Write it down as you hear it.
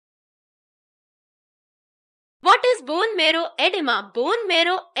What is bone marrow edema? Bone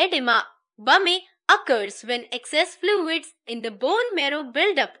marrow edema (BME) occurs when excess fluids in the bone marrow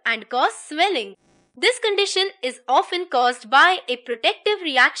build up and cause swelling. This condition is often caused by a protective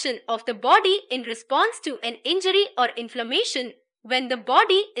reaction of the body in response to an injury or inflammation. When the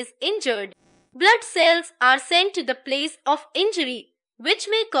body is injured, blood cells are sent to the place of injury, which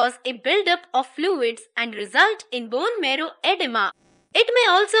may cause a buildup of fluids and result in bone marrow edema. It may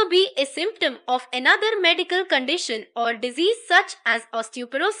also be a symptom of another medical condition or disease such as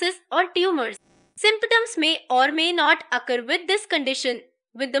osteoporosis or tumors. Symptoms may or may not occur with this condition,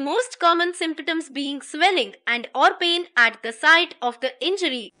 with the most common symptoms being swelling and or pain at the site of the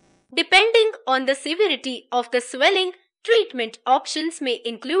injury. Depending on the severity of the swelling, treatment options may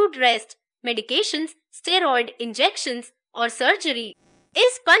include rest, medications, steroid injections, or surgery. A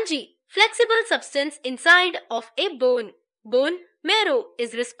spongy, flexible substance inside of a bone marrow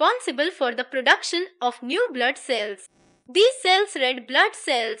is responsible for the production of new blood cells. These cells, red blood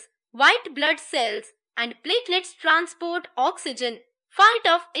cells, white blood cells, and platelets transport oxygen, fight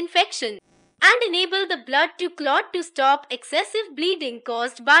off infection, and enable the blood to clot to stop excessive bleeding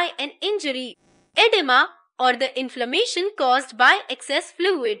caused by an injury. Edema, or the inflammation caused by excess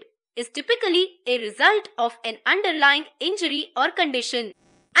fluid, is typically a result of an underlying injury or condition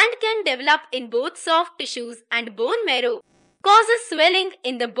and can develop in both soft tissues and bone marrow. Causes swelling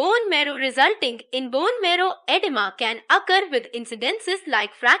in the bone marrow resulting in bone marrow edema can occur with incidences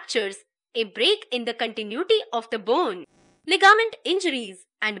like fractures, a break in the continuity of the bone, ligament injuries,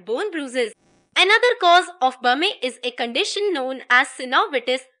 and bone bruises. Another cause of BME is a condition known as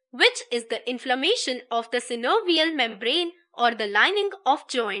synovitis, which is the inflammation of the synovial membrane or the lining of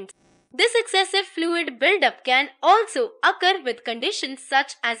joints. This excessive fluid buildup can also occur with conditions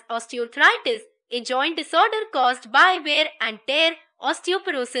such as osteoarthritis, a joint disorder caused by wear and tear,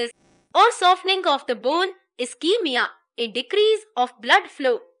 osteoporosis, or softening of the bone, ischemia, a decrease of blood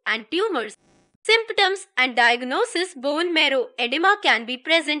flow, and tumors. Symptoms and diagnosis: bone marrow edema can be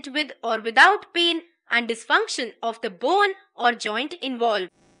present with or without pain and dysfunction of the bone or joint involved.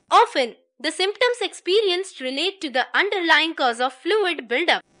 Often, the symptoms experienced relate to the underlying cause of fluid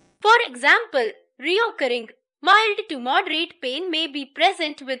buildup. For example, recurring mild to moderate pain may be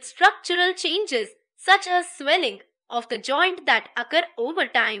present with structural changes such as swelling of the joint that occur over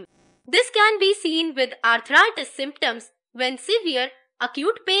time. This can be seen with arthritis symptoms, when severe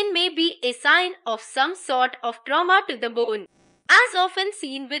acute pain may be a sign of some sort of trauma to the bone, as often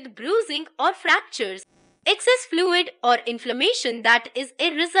seen with bruising or fractures. Excess fluid or inflammation that is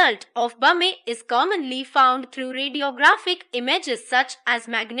a result of BME is commonly found through radiographic images such as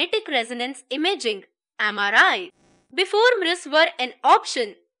magnetic resonance imaging (MRI). Before MRIs were an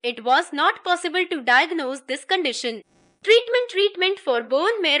option, it was not possible to diagnose this condition. Treatment for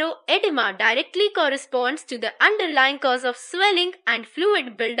bone marrow edema directly corresponds to the underlying cause of swelling and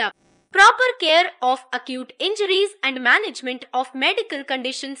fluid buildup. Proper care of acute injuries and management of medical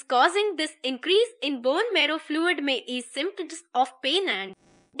conditions causing this increase in bone marrow fluid may ease symptoms of pain and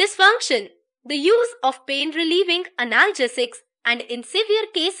dysfunction. The use of pain-relieving analgesics and, in severe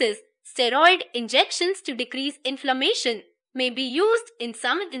cases, steroid injections to decrease inflammation may be used in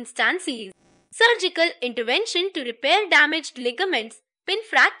some instances. Surgical intervention to repair damaged ligaments, pin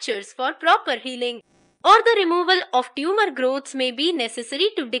fractures for proper healing, or the removal of tumor growths may be necessary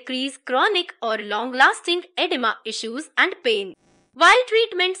to decrease chronic or long-lasting edema issues and pain. While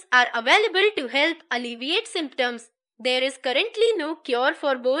treatments are available to help alleviate symptoms, there is currently no cure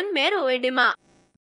for bone marrow edema.